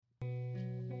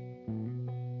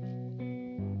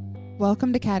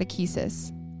Welcome to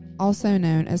Catechesis, also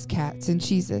known as Cats and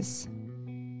Cheeses.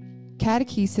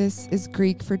 Catechesis is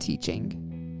Greek for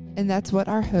teaching, and that's what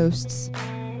our hosts,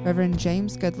 Reverend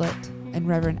James Goodlett and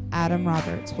Reverend Adam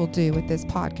Roberts, will do with this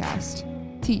podcast,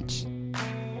 teach.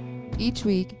 Each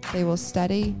week, they will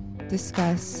study,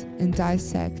 discuss, and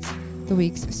dissect the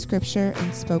week's scripture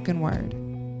and spoken word.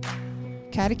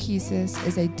 Catechesis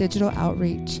is a digital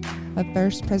outreach of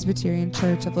First Presbyterian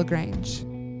Church of LaGrange.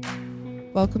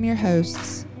 Welcome your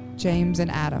hosts, James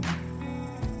and Adam.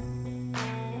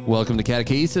 Welcome to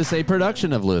Catechesis, a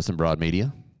production of Lewis and Broad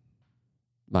Media.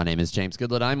 My name is James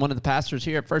Goodlett. I'm one of the pastors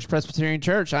here at First Presbyterian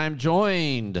Church. I am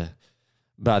joined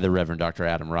by the Reverend Dr.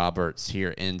 Adam Roberts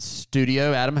here in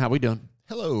studio. Adam, how we doing?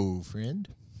 Hello, friend.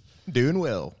 Doing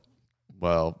well.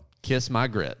 Well, kiss my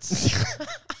grits.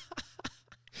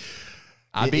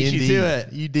 I beat Indeed. you to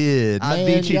it. You did. I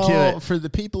beat you to it. For the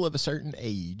people of a certain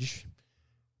age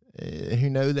who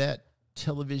know that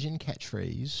television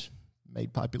catchphrase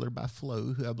made popular by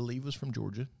Flo, who I believe was from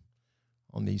Georgia,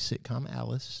 on the sitcom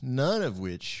Alice, none of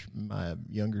which my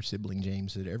younger sibling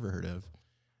James had ever heard of.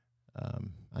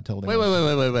 I told him.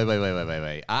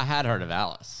 Wait. I had heard of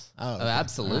Alice. Oh, okay.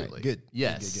 Absolutely. All right, good.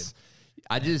 Yes.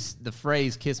 Good. The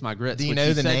phrase kiss my grits. Do you which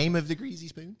know the said- name of the greasy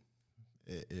spoon?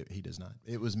 He does not.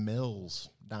 It was Mel's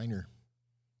Diner.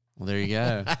 Well, there you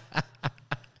go.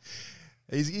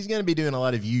 He's going to be doing a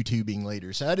lot of YouTubing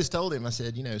later. So I just told him, I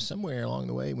said, somewhere along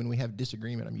the way when we have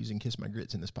disagreement, I'm using Kiss My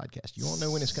Grits in this podcast. You won't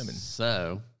know when it's coming.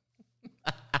 So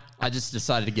I just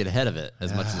decided to get ahead of it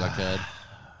as much as I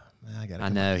could. I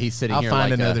know he's sitting I'll here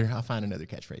find like I'll find another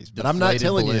catchphrase. But I'm not deflated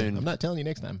telling balloon. you. I'm not telling you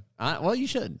next time. Well, you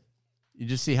should. You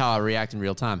just see how I react in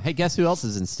real time. Hey, guess who else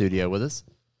is in studio with us?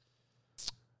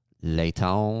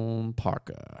 Layton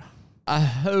Parker. I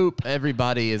hope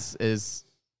everybody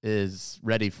is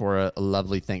ready for a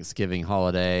lovely Thanksgiving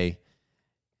holiday,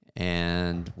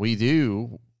 and we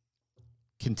do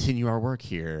continue our work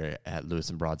here at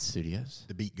Lewis and Broad Studios.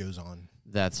 The beat goes on.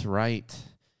 That's right.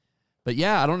 But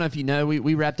yeah, I don't know if you know,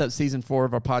 we wrapped up season 4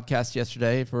 of our podcast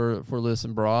yesterday for Lewis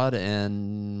and Broad,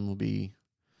 and we'll be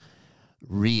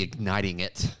reigniting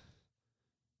it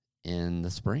in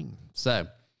the spring. So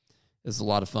it's a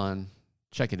lot of fun.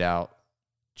 Check it out.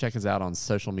 Check us out on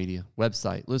social media,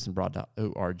 website,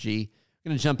 lewisandbroad.org. We're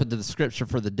going to jump into the scripture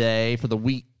for the day, for the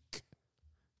week.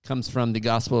 Comes from the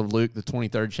Gospel of Luke, the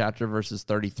 23rd chapter, verses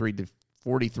 33 to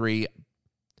 43,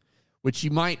 which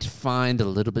you might find a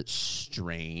little bit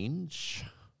strange,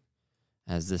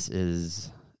 as this is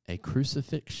a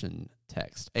crucifixion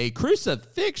text. A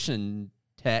crucifixion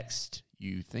text,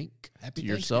 you think Happy to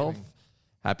yourself. Thanksgiving.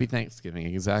 Happy Thanksgiving,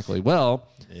 exactly. Well,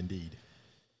 Indeed.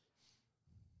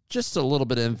 just a little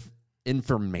bit of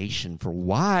information for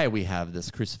why we have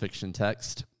this crucifixion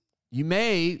text. You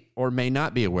may or may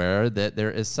not be aware that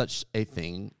there is such a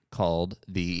thing called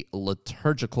the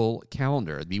liturgical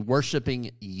calendar, the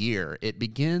worshiping year. It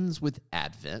begins with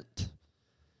Advent,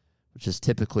 which is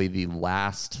typically the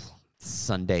last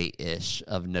Sunday-ish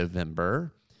of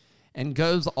November, and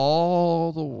goes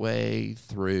all the way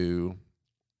through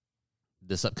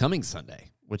this upcoming Sunday,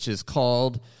 which is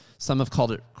called, some have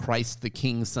called it Christ the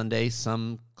King Sunday,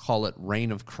 some call it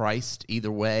Reign of Christ.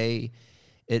 Either way,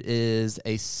 it is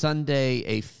a Sunday,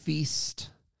 a feast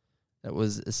that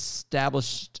was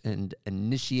established and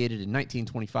initiated in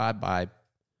 1925 by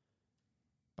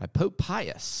Pope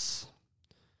Pius.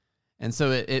 And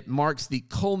so it marks the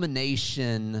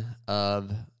culmination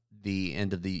of the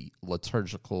end of the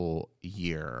liturgical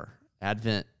year.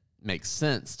 Advent makes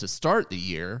sense to start the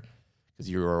year because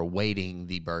you are awaiting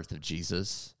the birth of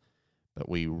Jesus. But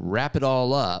we wrap it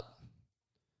all up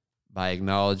by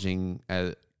acknowledging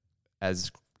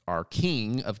as our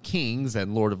King of Kings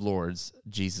and Lord of Lords,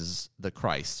 Jesus the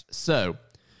Christ. So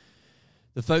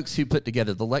the folks who put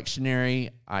together the lectionary,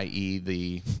 i.e.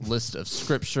 the list of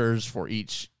scriptures for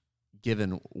each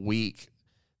given week,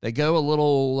 they go a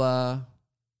little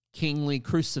kingly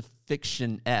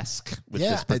crucifixion-esque with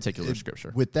this particular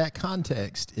scripture. With that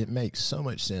context, it makes so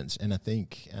much sense, and I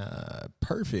think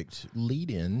perfect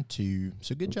lead-in to,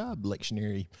 so good job,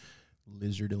 lectionary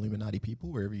lizard Illuminati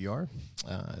people, wherever you are.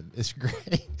 It's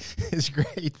great. It's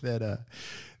great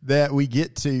that we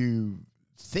get to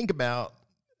think about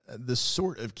the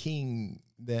sort of king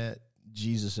that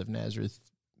Jesus of Nazareth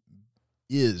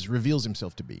reveals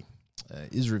himself to be,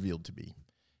 is revealed to be.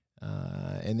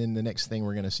 And then the next thing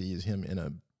we're going to see is him in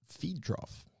a feed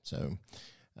trough. So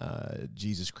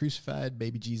Jesus crucified,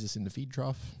 baby Jesus in the feed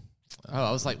trough.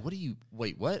 I was like,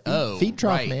 wait, what? Feed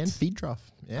trough, right. man. Feed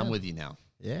trough. Yeah. I'm with you now.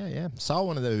 Yeah. Saw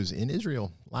one of those in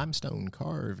Israel, limestone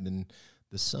carved, and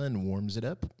the sun warms it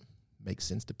up. makes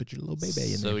sense to put your little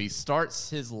baby in So there. he starts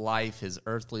his life, his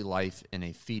earthly life, in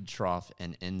a feed trough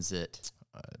and ends it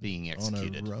being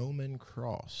executed. On a Roman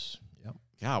cross. Yep.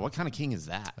 God, what kind of king is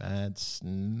that? That's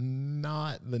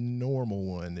not the normal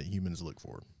one that humans look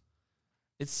for.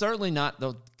 It's certainly not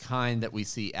the kind that we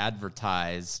see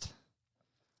advertised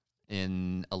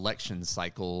in election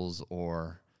cycles,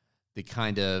 or the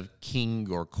kind of king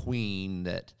or queen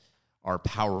that our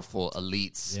powerful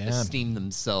elites esteem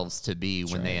themselves to be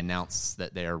when they announce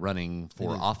that they are running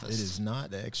for office. It is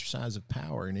not the exercise of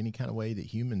power in any kind of way that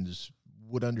humans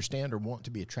would understand or want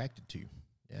to be attracted to.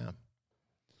 Yeah.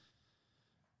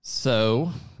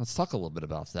 So let's talk a little bit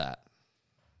about that.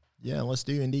 Yeah, let's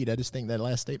do indeed. I just think that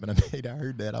last statement I made, I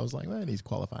heard that. I was like, well, he's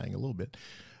qualifying a little bit.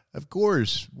 Of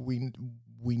course, we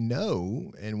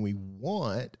know and we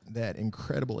want that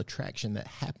incredible attraction that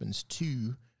happens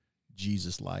to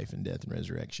Jesus' life and death and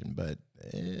resurrection. But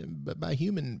by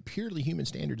purely human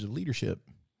standards of leadership,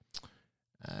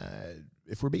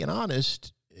 if we're being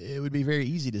honest, it would be very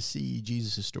easy to see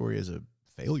Jesus' story as a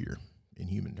failure in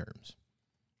human terms.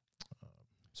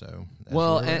 So,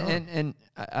 well, and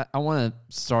I want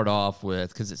to start off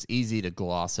with, because it's easy to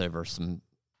gloss over some,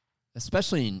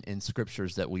 especially in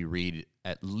scriptures that we read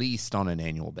at least on an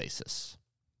annual basis.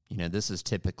 You know, this is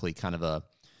typically kind of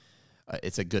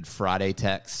it's a Good Friday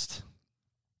text.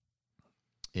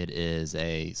 It is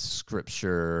a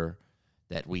scripture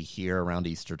that we hear around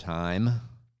Easter time,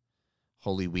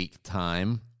 Holy Week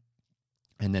time,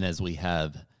 and then as we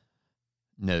have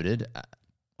noted,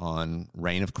 on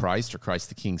Reign of Christ or Christ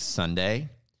the King Sunday.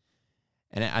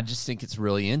 And I just think it's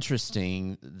really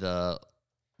interesting, the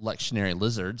lectionary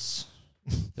lizards.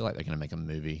 I feel like they're going to make a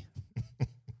movie.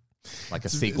 Like a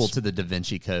sequel to the Da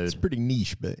Vinci Code. It's pretty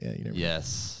niche, but yeah, you never know.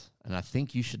 Yes. And I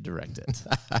think you should direct it.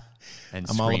 And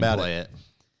I'm all about screenplay it.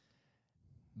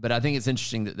 But I think it's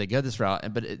interesting that they go this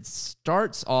route. But it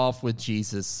starts off with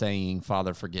Jesus saying,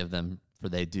 Father, forgive them, for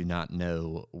they do not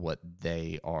know what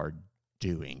they are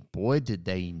doing. Boy, did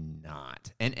they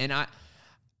not. And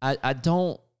I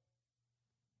don't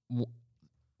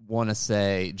want to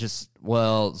say just,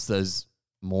 well, it's those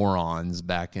morons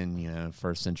back in,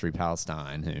 first century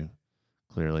Palestine who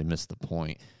clearly missed the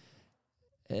point.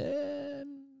 He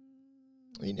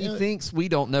thinks we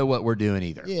don't know what we're doing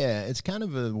either. Yeah, it's kind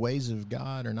of a ways of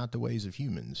God are not the ways of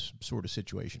humans sort of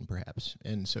situation, perhaps.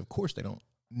 And so, of course, they don't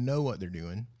know what they're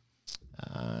doing.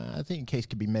 I think a case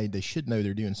could be made they should know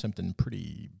they're doing something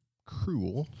pretty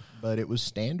cruel, but it was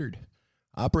standard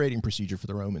operating procedure for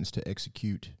the Romans to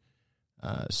execute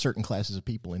certain classes of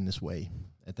people in this way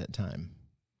at that time.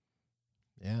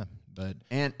 Yeah, but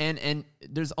and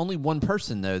there's only one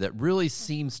person though that really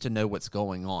seems to know what's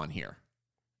going on here.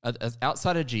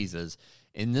 Outside of Jesus,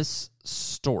 in this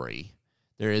story,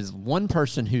 there is one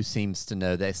person who seems to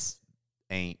know this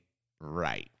ain't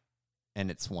right. And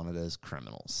it's one of those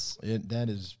criminals. That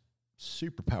is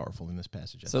super powerful in this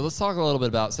passage. So let's talk a little bit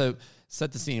about,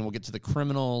 set the scene. We'll get to the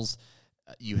criminals.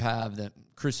 You have them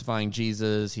crucifying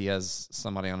Jesus. He has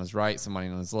somebody on his right, somebody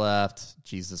on his left.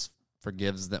 Jesus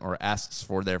forgives them or asks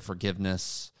for their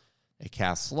forgiveness. They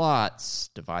cast lots,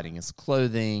 dividing his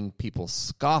clothing. People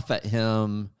scoff at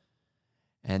him,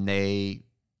 and they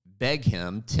beg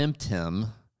him, tempt him,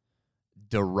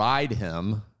 deride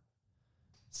him,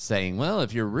 saying, well,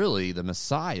 if you're really the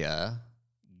Messiah,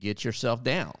 get yourself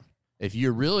down. If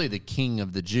you're really the King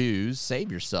of the Jews,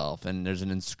 save yourself. And there's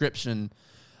an inscription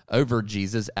over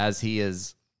Jesus as he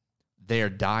is there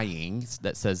dying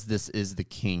that says, this is the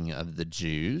King of the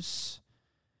Jews.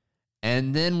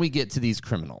 And then we get to these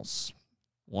criminals.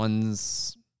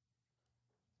 One's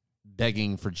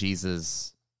begging for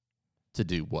Jesus to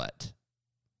do what,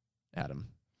 Adam?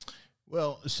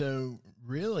 Well, so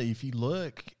really, if you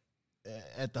look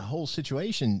at the whole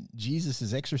situation, Jesus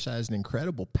has exercised an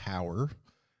incredible power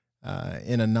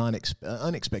in a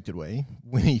unexpected way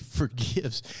when he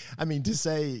forgives. I mean, to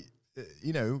say,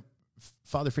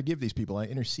 Father, forgive these people, I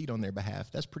intercede on their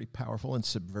behalf, that's pretty powerful and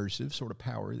subversive sort of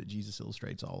power that Jesus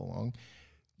illustrates all along.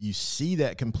 You see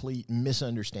that complete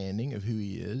misunderstanding of who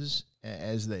he is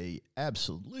as they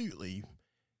absolutely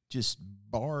just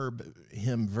barb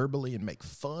him verbally and make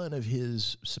fun of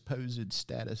his supposed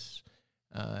status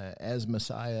as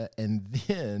Messiah, and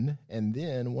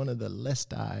then one of the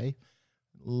lestai,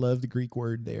 love the Greek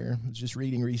word there. I was just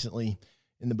reading recently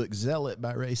in the book Zealot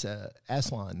by Ray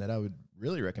Aslan that I would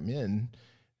really recommend.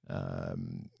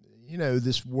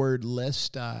 This word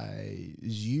lestai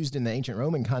is used in the ancient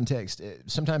Roman context.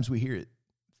 Sometimes we hear it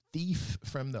thief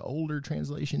from the older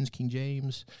translations, King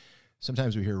James.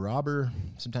 Sometimes we hear robber.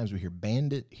 Sometimes we hear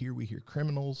bandit. Here we hear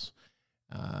criminals.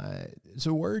 It's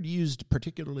a word used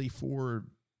particularly for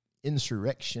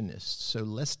insurrectionists. So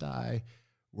lesti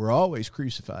were always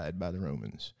crucified by the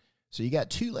Romans. So you got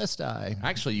two lesti.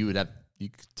 Actually, you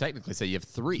could technically say you have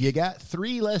three. You got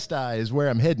three lesti is where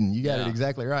I'm heading. You got Yeah. it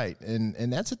exactly right.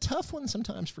 And that's a tough one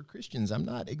sometimes for Christians. I'm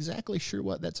not exactly sure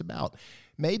what that's about.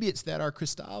 Maybe it's that our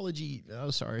Christology,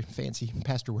 fancy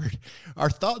pastor word, our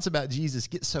thoughts about Jesus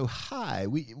get so high.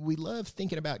 We love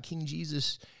thinking about King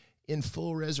Jesus in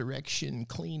full resurrection,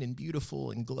 clean and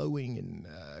beautiful and glowing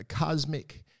and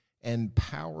cosmic and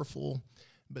powerful.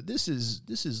 But this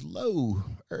is low,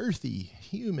 earthy,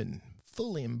 human,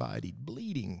 fully embodied,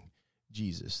 bleeding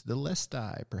Jesus, the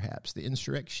lesti, perhaps, the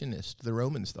insurrectionist, the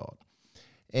Romans thought.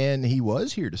 And he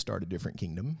was here to start a different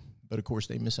kingdom, but of course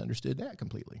they misunderstood that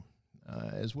completely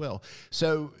as well.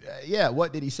 So,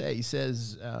 what did he say? He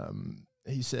says,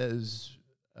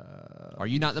 Are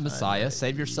you not the Messiah?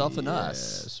 Save yourself and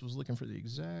us. Yes, was looking for the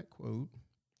exact quote.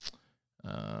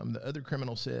 The other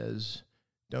criminal says,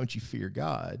 don't you fear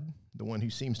God, the one who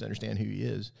seems to understand who he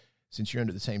is, since you're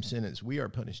under the same sentence, we are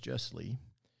punished justly.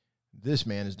 This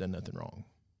man has done nothing wrong.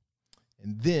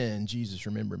 And then, Jesus,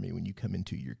 remember me when you come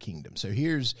into your kingdom. So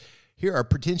here are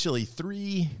potentially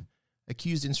three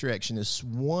accused insurrectionists,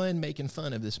 one making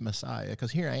fun of this Messiah,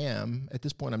 because here I am. At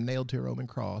this point, I'm nailed to a Roman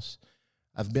cross.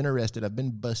 I've been arrested. I've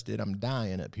been busted. I'm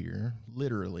dying up here,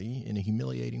 literally, in a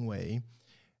humiliating way.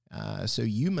 So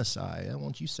you, Messiah,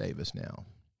 won't you save us now?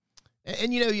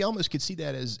 And you almost could see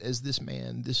that as this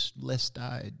man, this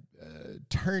lesti,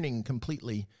 turning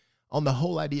completely on the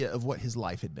whole idea of what his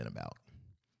life had been about.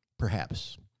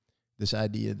 Perhaps this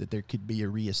idea that there could be a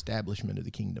reestablishment of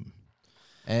the kingdom.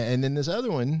 And then this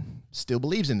other one still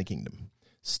believes in the kingdom,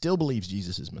 still believes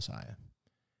Jesus is Messiah,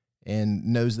 and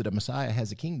knows that a Messiah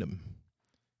has a kingdom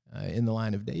in the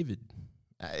line of David.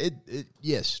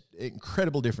 Yes,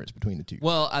 incredible difference between the two.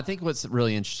 Well, I think what's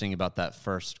really interesting about that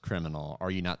first criminal,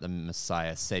 are you not the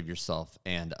Messiah? Save yourself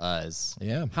and us.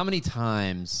 Yeah. How many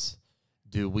times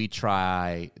do we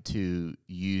try to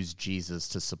use Jesus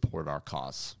to support our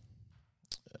cause?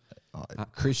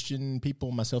 Christian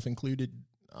people, myself included,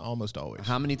 almost always.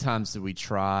 How many times do we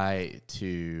try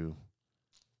to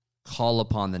call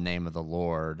upon the name of the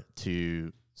Lord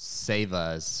to save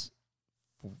us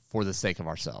for the sake of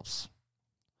ourselves?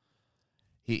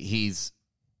 He's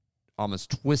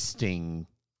almost twisting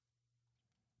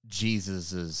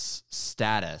Jesus's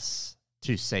status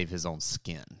to save his own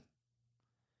skin.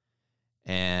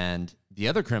 And the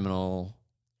other criminal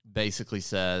basically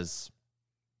says,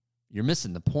 you're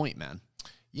missing the point, man.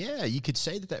 Yeah, you could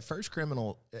say that first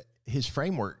criminal, his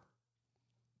framework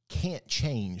can't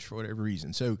change for whatever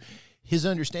reason. So his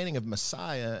understanding of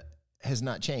Messiah has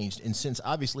not changed. And since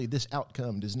obviously this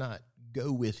outcome does not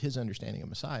go with his understanding of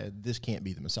Messiah, this can't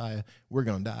be the Messiah. We're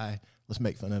going to die. Let's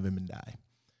make fun of him and die.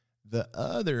 The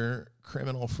other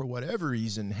criminal, for whatever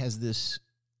reason, has this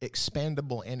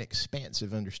expandable and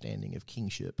expansive understanding of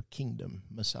kingship, kingdom,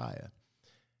 Messiah.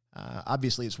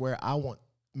 Obviously, it's where I want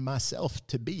myself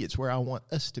to be. It's where I want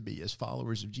us to be as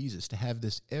followers of Jesus, to have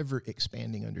this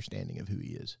ever-expanding understanding of who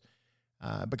he is,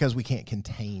 because we can't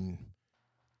contain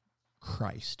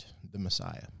Christ, the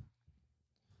Messiah.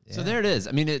 Yeah. So there it is.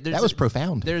 I mean, that was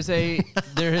profound. There is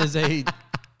a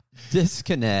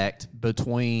disconnect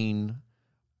between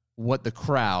what the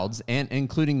crowds, and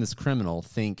including this criminal,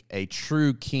 think a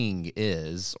true king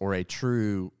is, or a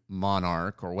true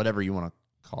monarch, or whatever you want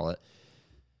to call it,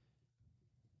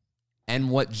 and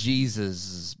what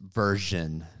Jesus'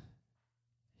 version,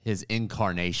 his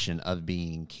incarnation of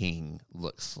being king,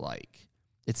 looks like.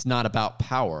 It's not about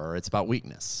power, it's about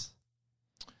weakness.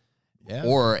 Yeah.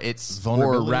 Or it's,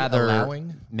 or rather,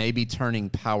 maybe turning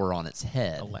power on its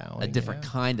head, a different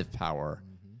kind of power.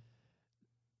 Mm-hmm.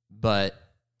 But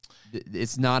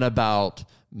it's not about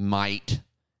might.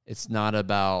 It's not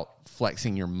about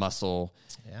flexing your muscle.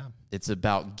 Yeah. It's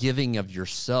about giving of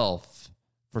yourself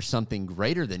for something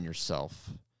greater than yourself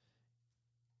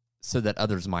so that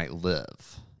others might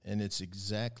live. And it's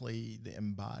exactly the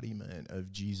embodiment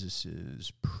of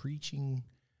Jesus's preaching,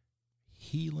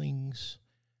 healings,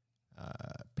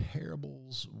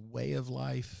 parables, way of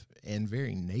life, and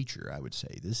very nature, I would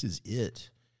say. This is it,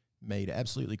 made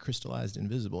absolutely crystallized and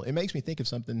visible. It makes me think of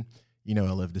something, I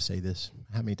love to say this.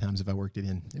 How many times have I worked it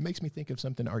in? It makes me think of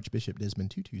something Archbishop Desmond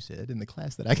Tutu said in the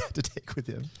class that I got to take with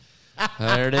him.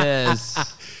 There it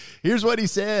is. Here's what he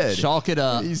said. Chalk it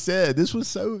up. He said, this was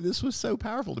so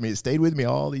powerful to me. It stayed with me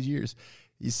all these years.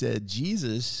 He said,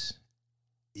 Jesus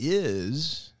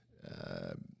is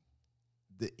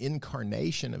the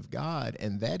incarnation of God,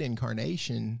 and that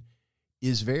incarnation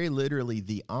is very literally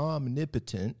the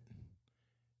omnipotent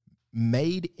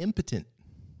made impotent.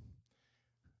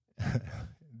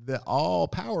 the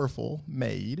all-powerful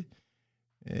made,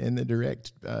 in the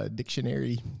direct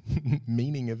dictionary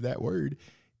meaning of that word,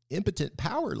 impotent,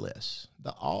 powerless.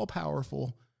 The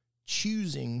all-powerful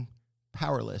choosing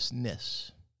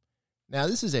powerlessness. Now,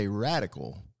 this is a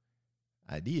radical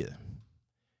idea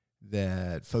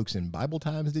that folks in Bible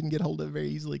times didn't get hold of very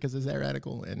easily because it's that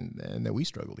radical, and that we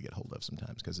struggle to get hold of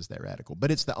sometimes because it's that radical.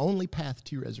 But it's the only path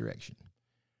to resurrection,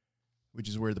 which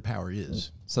is where the power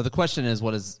is. So the question is,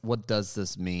 what does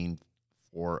this mean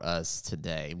for us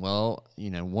today? Well,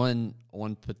 one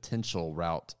potential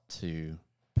route to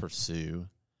pursue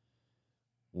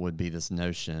would be this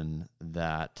notion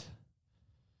that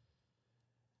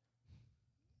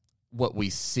what we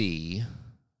see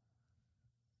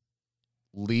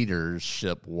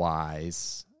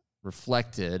leadership-wise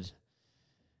reflected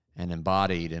and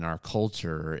embodied in our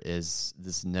culture is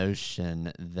this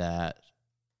notion that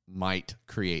might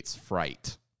creates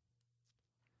fright.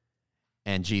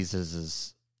 And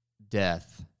Jesus'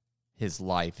 death, his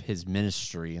life, his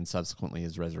ministry, and subsequently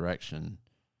his resurrection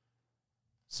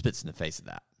spits in the face of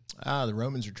that. The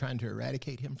Romans are trying to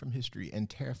eradicate him from history and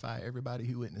terrify everybody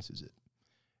who witnesses it.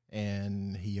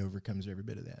 And he overcomes every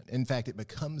bit of that. In fact, it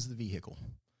becomes the vehicle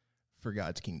for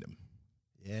God's kingdom.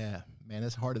 Yeah, man,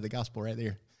 that's the heart of the gospel right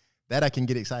there. That I can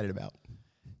get excited about.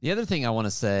 The other thing I want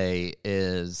to say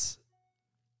is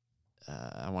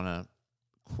I want to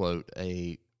quote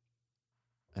an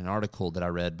article that I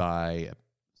read by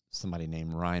somebody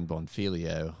named Ryan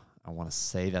Bonfiglio. I want to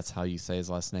say that's how you say his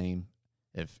last name.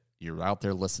 If you're out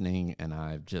there listening and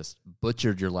I've just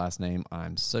butchered your last name,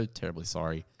 I'm so terribly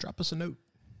sorry. Drop us a note.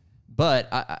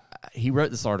 But he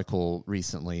wrote this article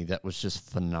recently that was just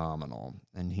phenomenal.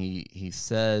 And he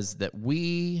says that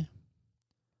we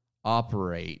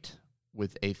operate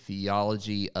with a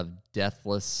theology of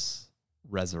deathless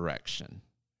resurrection.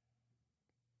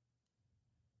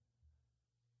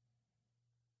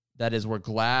 That is, we're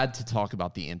glad to talk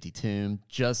about the empty tomb,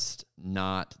 just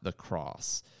not the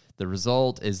cross. The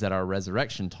result is that our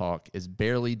resurrection talk is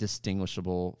barely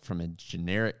distinguishable from a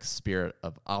generic spirit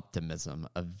of optimism,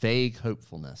 a vague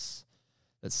hopefulness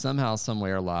that somehow, some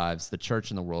way, our lives, the church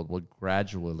and the world will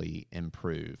gradually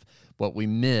improve. What we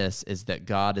miss is that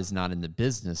God is not in the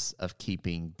business of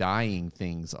keeping dying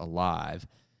things alive.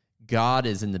 God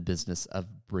is in the business of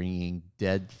bringing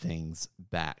dead things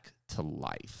back to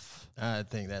life. I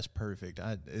think that's perfect.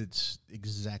 It's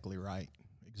exactly right.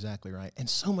 Exactly right. And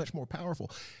so much more powerful.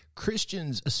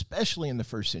 Christians, especially in the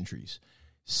first centuries,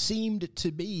 seemed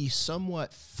to be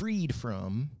somewhat freed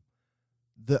from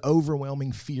the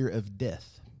overwhelming fear of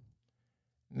death.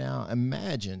 Now,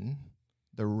 imagine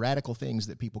the radical things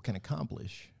that people can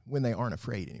accomplish when they aren't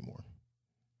afraid anymore.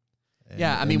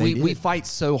 We fight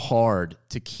so hard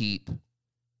to keep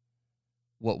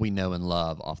what we know and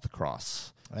love off the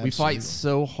cross. Absolutely. We fight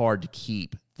so hard to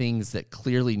keep things that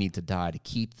clearly need to die, to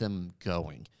keep them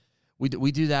going.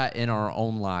 We do that in our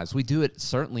own lives. We do it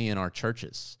certainly in our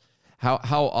churches.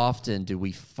 How often do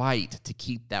we fight to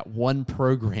keep that one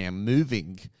program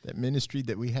moving? That ministry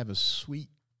that we have a sweet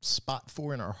spot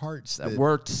for in our hearts. That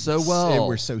worked so well. And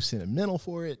we're so sentimental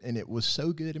for it, and it was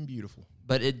so good and beautiful.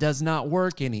 But it does not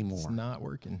work anymore. It's not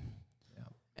working.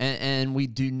 Yeah. And we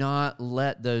do not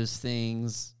let those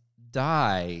things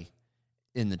die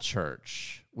in the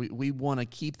church. We want to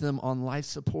keep them on life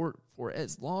support for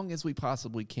as long as we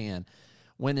possibly can,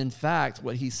 when in fact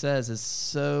what he says is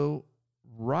so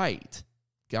right.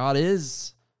 God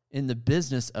is in the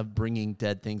business of bringing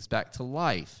dead things back to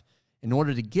life. In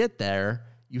order to get there,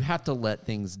 you have to let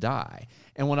things die.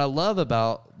 And what I love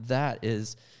about that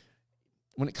is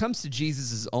when it comes to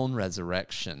Jesus' own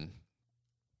resurrection,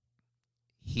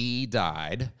 he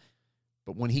died,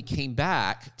 but when he came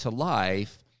back to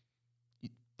life,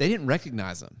 they didn't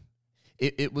recognize him.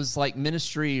 It was like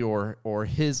ministry or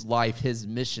his life, his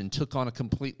mission took on a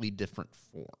completely different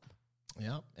form.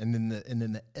 Yeah, and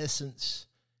then the essence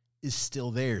is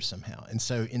still there somehow. And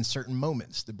so in certain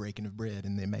moments, the breaking of bread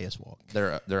and the Emmaus walk,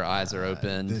 their eyes are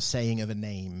open. The saying of a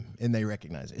name, and they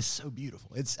recognize it. It's so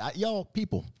beautiful. It's y'all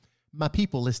people, my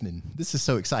people listening. This is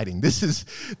so exciting. This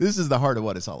is the heart of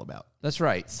what it's all about. That's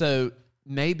right. So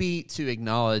maybe to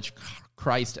acknowledge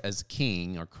Christ as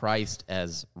King or Christ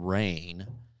as reign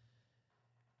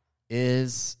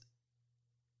is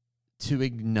to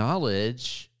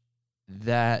acknowledge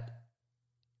that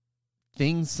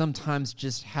things sometimes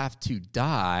just have to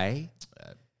die,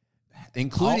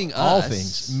 including all us.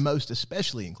 Things, most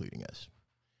especially including us.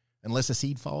 Unless a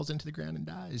seed falls into the ground and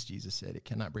dies, Jesus said, it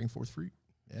cannot bring forth fruit.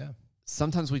 Yeah.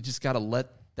 Sometimes we just got to let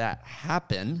that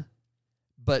happen,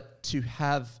 but to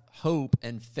have hope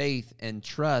and faith and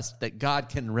trust that God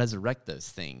can resurrect those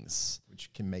things.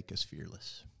 Which can make us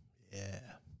fearless.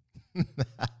 Yeah.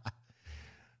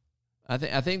 I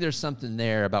think there's something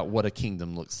there about what a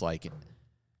kingdom looks like,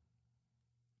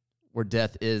 where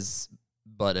death is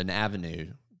but an avenue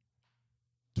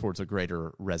towards a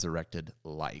greater resurrected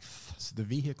life. It's the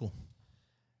vehicle.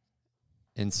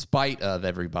 In spite of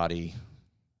everybody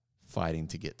fighting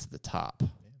to get to the top.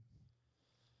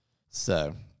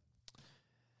 So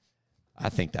I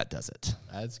think that does it.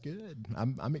 That's good.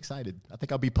 I'm excited. I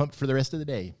think I'll be pumped for the rest of the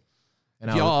day. And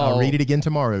If I'll read it again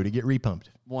tomorrow to get repumped.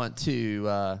 Want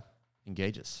to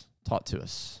engage us, talk to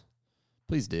us,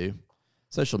 please do.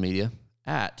 Social media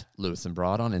at Lewis and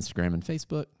Broad on Instagram and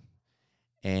Facebook,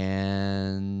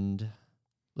 and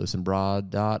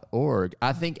lewisandbroad.org.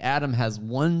 I think Adam has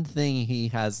one thing he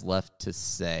has left to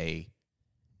say,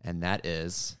 and that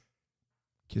is,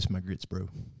 kiss my grits, bro.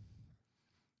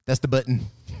 That's the button.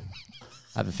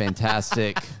 have a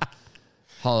fantastic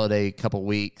holiday couple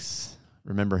weeks.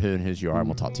 Remember who and whose you are, and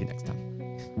we'll talk to you next time.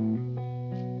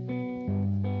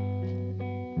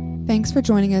 Thanks for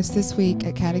joining us this week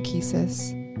at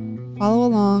Catechesis. Follow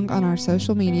along on our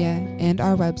social media and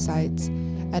our websites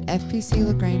at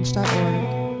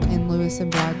fpclagrange.org and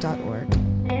lewisandbroad.org.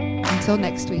 Until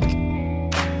next week.